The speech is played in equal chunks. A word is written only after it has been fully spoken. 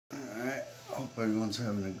Hope everyone's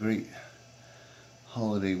having a great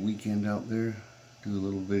holiday weekend out there. Do a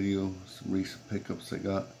little video, some recent pickups I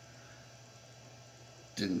got.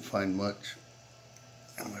 Didn't find much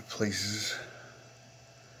at my places.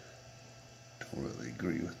 Don't really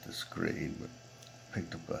agree with this grade, but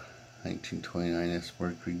picked up a 1929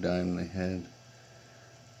 mercury dime they had.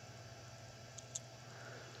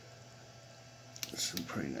 It's in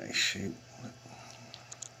pretty nice shape.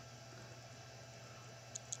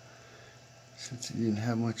 Since he didn't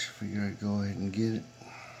have much, I figured I'd go ahead and get it.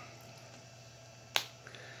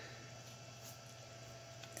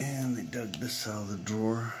 And they dug this out of the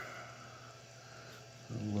drawer.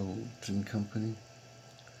 The Littleton Company.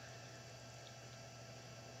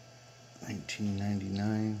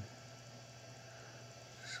 1999.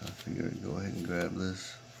 So I figured I'd go ahead and grab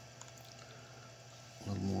this. A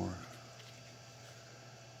little more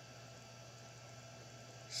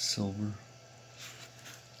silver.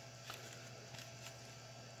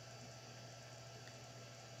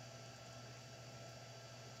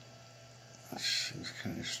 Seems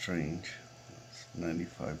kind of strange. It's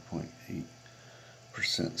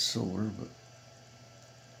 95.8% silver, but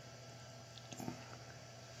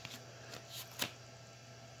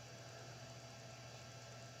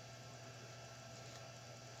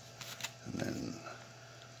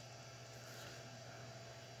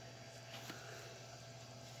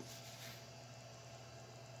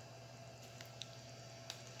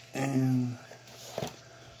and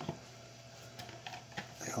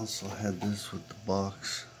they also had this with the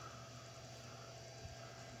box.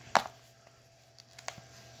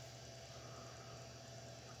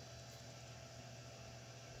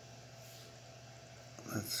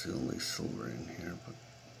 That's the only silver in here, but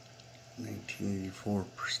 1984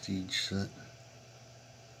 prestige set.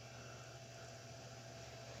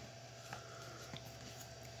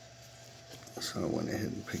 So I went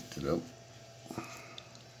ahead and picked it up.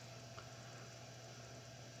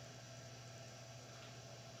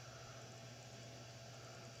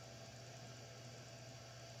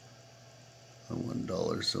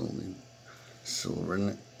 $1 only silver in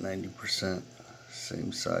it, 90%,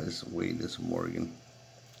 same size and weight as a Morgan.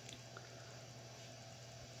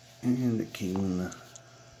 And it came in the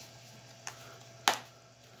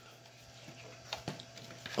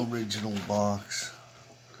original box.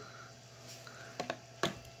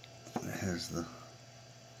 And it has the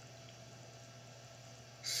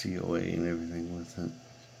COA and everything with it.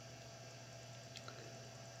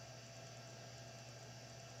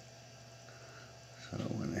 So I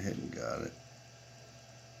went ahead and got it,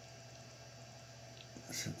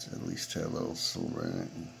 since it at least had a little silver in it,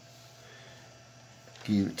 and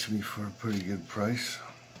gave it to me for a pretty good price.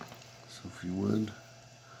 So if you would,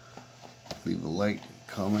 leave a like,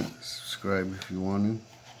 comment, subscribe if you want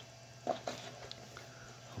to.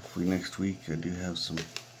 Hopefully next week I do have some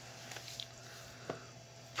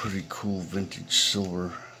pretty cool vintage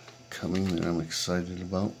silver coming that I'm excited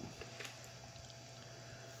about.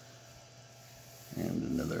 And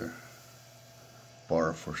another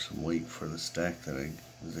bar for some weight for the stack that I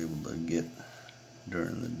was able to get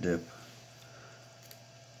during the dip.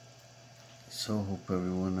 So hope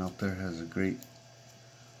everyone out there has a great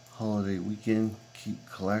holiday weekend. Keep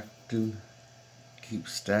collecting, keep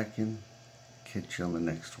stacking. Catch you on the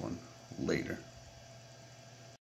next one. Later.